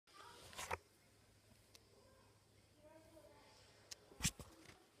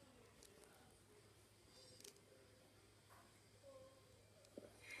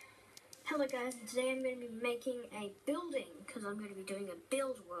Hello guys, and today I'm going to be making a building, because I'm going to be doing a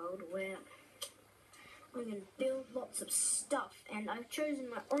build world where I'm going to build lots of stuff, and I've chosen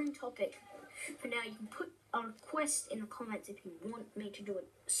my own topic. For now, you can put a request in the comments if you want me to do a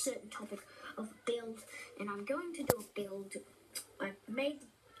certain topic of build, and I'm going to do a build. I've made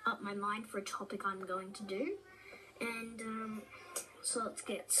up my mind for a topic I'm going to do, and so let's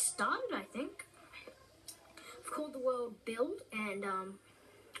get started, I think. I've called the world build, and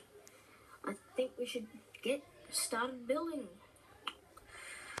I think we should get started building.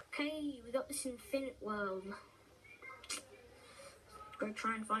 Okay, we got this infinite world. Go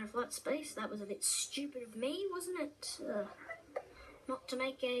try and find a flat space. That was a bit stupid of me, wasn't it? Not to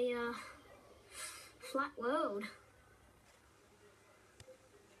make a flat world.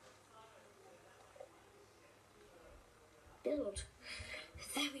 Build.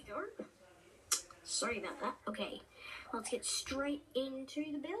 There we go. Sorry about that. Okay, let's get straight into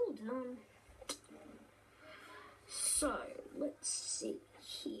the build. So, let's see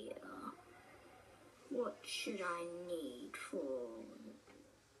here. What should I need for